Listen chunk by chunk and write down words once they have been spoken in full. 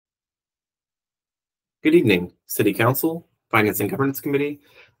Good evening, City Council, Finance and Governance Committee.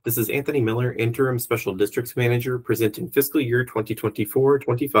 This is Anthony Miller, Interim Special Districts Manager, presenting fiscal year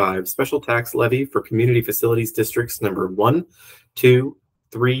 2024-25 special tax levy for Community Facilities Districts number 1, 2,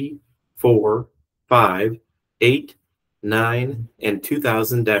 3, 4, 5, 8, 9, and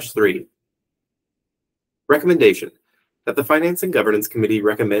 2000-3. Recommendation that the Finance and Governance Committee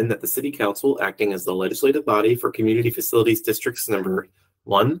recommend that the City Council, acting as the legislative body for Community Facilities Districts number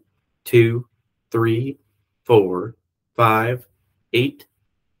 1, 2, 3, 4, 5, 8,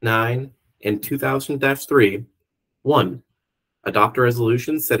 9, and 2000-3. 1. Adopt a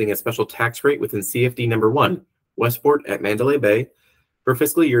resolution setting a special tax rate within CFD number 1, Westport at Mandalay Bay, for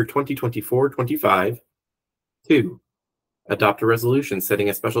fiscal year 2024-25. 2. Adopt a resolution setting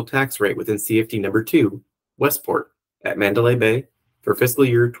a special tax rate within CFD number 2, Westport at Mandalay Bay, for fiscal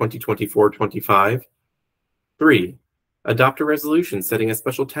year 2024-25. 3. Adopt a resolution setting a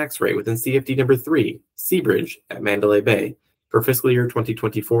special tax rate within CFD number 3, Seabridge at Mandalay Bay, for fiscal year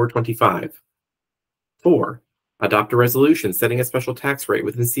 2024-25. 4. Adopt a resolution setting a special tax rate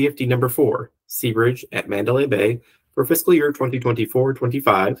within CFD number 4, Seabridge at Mandalay Bay, for fiscal year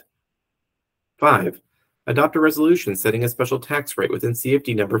 2024-25. 5. Adopt a resolution setting a special tax rate within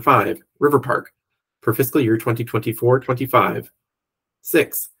CFD number 5, River Park, for fiscal year 2024-25.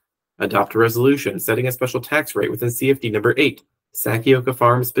 6. Adopt a resolution setting a special tax rate within CFD number 8, Sakioka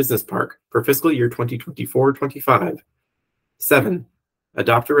Farms Business Park, for fiscal year 2024-25. 7.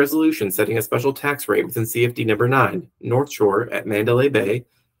 Adopt a resolution setting a special tax rate within CFD number 9, North Shore at Mandalay Bay,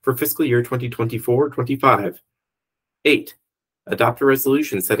 for fiscal year 2024-25. 8. Adopt a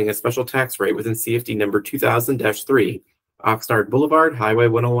resolution setting a special tax rate within CFD number 2000-3, Oxnard Boulevard Highway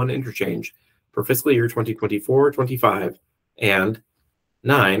 101 Interchange, for fiscal year 2024-25. And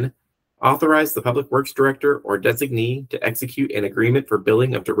 9. Authorize the Public Works Director or designee to execute an agreement for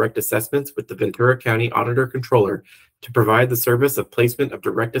billing of direct assessments with the Ventura County Auditor Controller to provide the service of placement of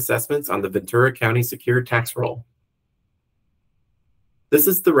direct assessments on the Ventura County Secured Tax Roll. This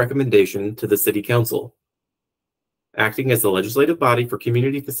is the recommendation to the City Council. Acting as the legislative body for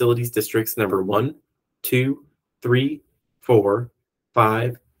Community Facilities Districts number 1, 2, 3, 4,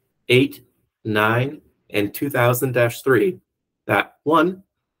 5, 8, 9, and 2000-3, that 1.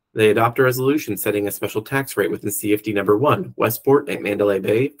 They adopt a resolution setting a special tax rate within CFD number 1, Westport at Mandalay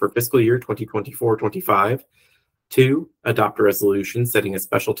Bay, for fiscal year 2024-25. 2. Adopt a resolution setting a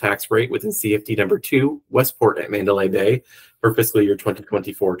special tax rate within CFD number 2, Westport at Mandalay Bay, for fiscal year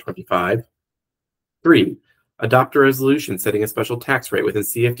 2024-25. 3. Adopt a resolution setting a special tax rate within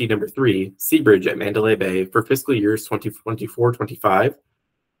CFD number 3, Seabridge at Mandalay Bay, for fiscal years 2024-25.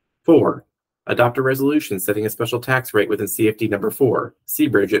 4. Adopt a resolution setting a special tax rate within CFD number 4,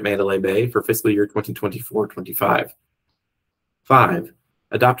 Seabridge at Mandalay Bay, for fiscal year 2024-25. 5.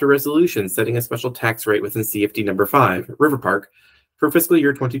 Adopt a resolution setting a special tax rate within CFD number 5, River Park, for fiscal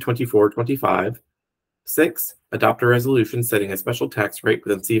year 2024-25. 6. Adopt a resolution setting a special tax rate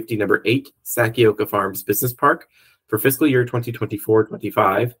within CFD number 8, Sakioka Farms Business Park, for fiscal year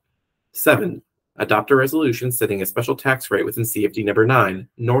 2024-25. 7. Adopt a resolution setting a special tax rate within CFD number 9,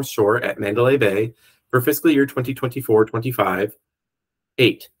 North Shore at Mandalay Bay, for fiscal year 2024-25.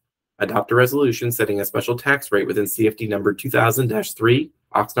 8. Adopt a resolution setting a special tax rate within CFD number 2000-3,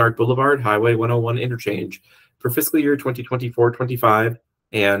 Oxnard Boulevard Highway 101 Interchange, for fiscal year 2024-25.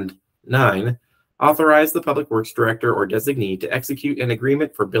 And 9. Authorize the Public Works Director or designee to execute an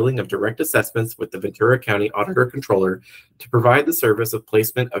agreement for billing of direct assessments with the Ventura County Auditor Controller to provide the service of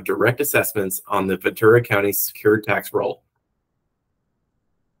placement of direct assessments on the Ventura County Secured Tax Roll.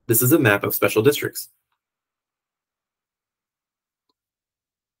 This is a map of special districts.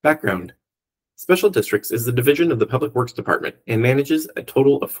 Background. Special Districts is the division of the Public Works Department and manages a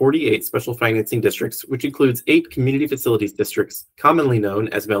total of 48 special financing districts, which includes 8 community facilities districts, commonly known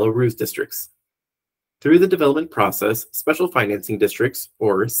as Mello-Roos districts. Through the development process, special financing districts,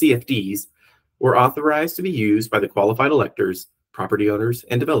 or CFDs, were authorized to be used by the qualified electors, property owners,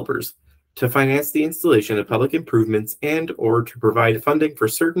 and developers to finance the installation of public improvements and/or to provide funding for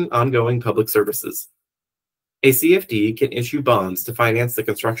certain ongoing public services. A CFD can issue bonds to finance the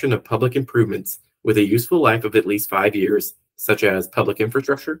construction of public improvements with a useful life of at least 5 years, such as public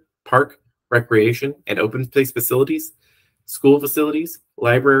infrastructure, park, recreation, and open space facilities, school facilities,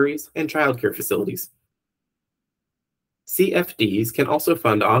 libraries, and childcare facilities. CFDs can also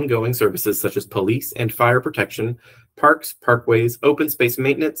fund ongoing services such as police and fire protection, parks, parkways, open space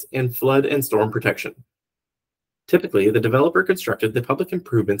maintenance, and flood and storm protection. Typically, the developer constructed the public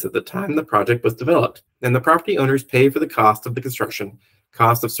improvements at the time the project was developed, and the property owners pay for the cost of the construction,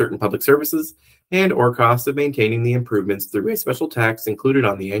 cost of certain public services, and/or cost of maintaining the improvements through a special tax included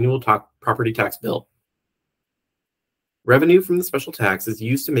on the annual property tax bill. Revenue from the special tax is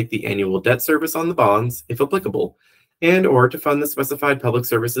used to make the annual debt service on the bonds, if applicable, and or to fund the specified public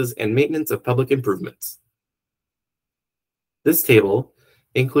services and maintenance of public improvements. This table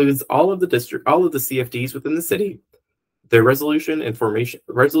includes all of the CFDs within the city, their resolution of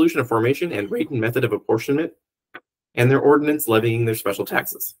formation and rate and method of apportionment, and their ordinance levying their special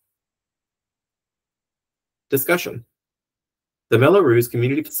taxes. Discussion. The Melrose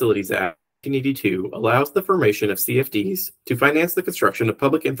Community Facilities Act 1982 allows the formation of CFDs to finance the construction of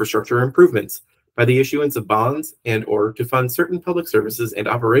public infrastructure improvements by the issuance of bonds and or to fund certain public services and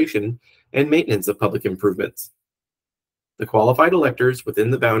operation and maintenance of public improvements. The qualified electors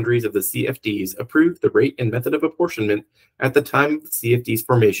within the boundaries of the CFDs approved the rate and method of apportionment at the time of the CFD's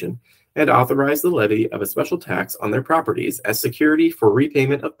formation and authorized the levy of a special tax on their properties as security for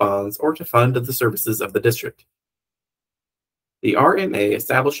repayment of bonds or to fund the services of the district. The RMA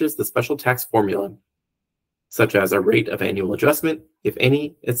establishes the special tax formula, such as a rate of annual adjustment, if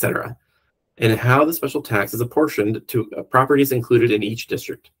any, etc., and how the special tax is apportioned to properties included in each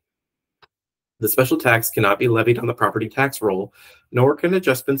district. The special tax cannot be levied on the property tax roll, nor can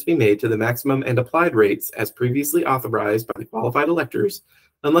adjustments be made to the maximum and applied rates as previously authorized by the qualified electors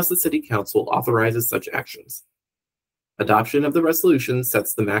unless the City Council authorizes such actions. Adoption of the resolution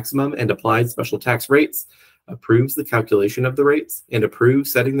sets the maximum and applied special tax rates, approves the calculation of the rates, and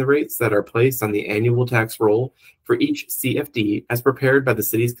approves setting the rates that are placed on the annual tax roll for each CFD as prepared by the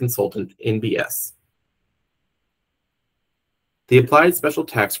city's consultant, NBS. The applied special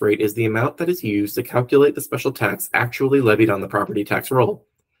tax rate is the amount that is used to calculate the special tax actually levied on the property tax roll.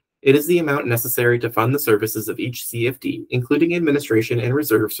 It is the amount necessary to fund the services of each CFD, including administration and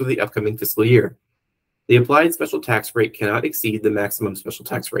reserves for the upcoming fiscal year. The applied special tax rate cannot exceed the maximum special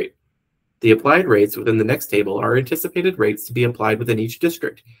tax rate. The applied rates within the next table are anticipated rates to be applied within each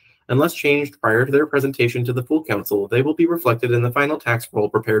district. Unless changed prior to their presentation to the full council, they will be reflected in the final tax roll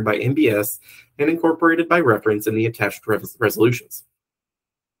prepared by NBS and incorporated by reference in the attached resolutions.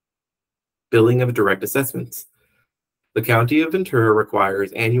 Billing of direct assessments. The County of Ventura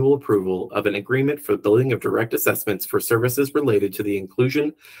requires annual approval of an agreement for billing of direct assessments for services related to the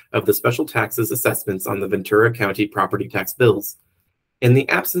inclusion of the special taxes assessments on the Ventura County property tax bills. In the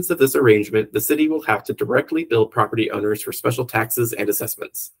absence of this arrangement, the city will have to directly bill property owners for special taxes and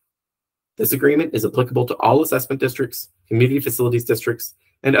assessments. This agreement is applicable to all assessment districts, community facilities districts,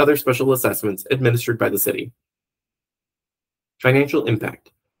 and other special assessments administered by the city. Financial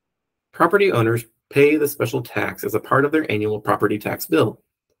impact. Property owners pay the special tax as a part of their annual property tax bill.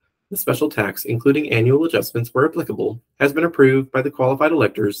 The special tax, including annual adjustments where applicable, has been approved by the qualified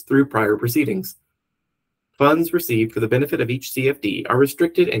electors through prior proceedings. Funds received for the benefit of each CFD are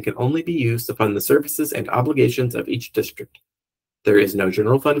restricted and can only be used to fund the services and obligations of each district. There is no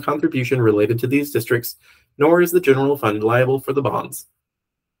general fund contribution related to these districts, nor is the general fund liable for the bonds.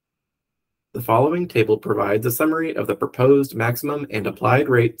 The following table provides a summary of the proposed maximum and applied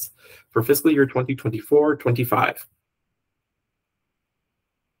rates for fiscal year 2024-25.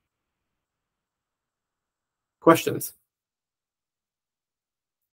 Questions?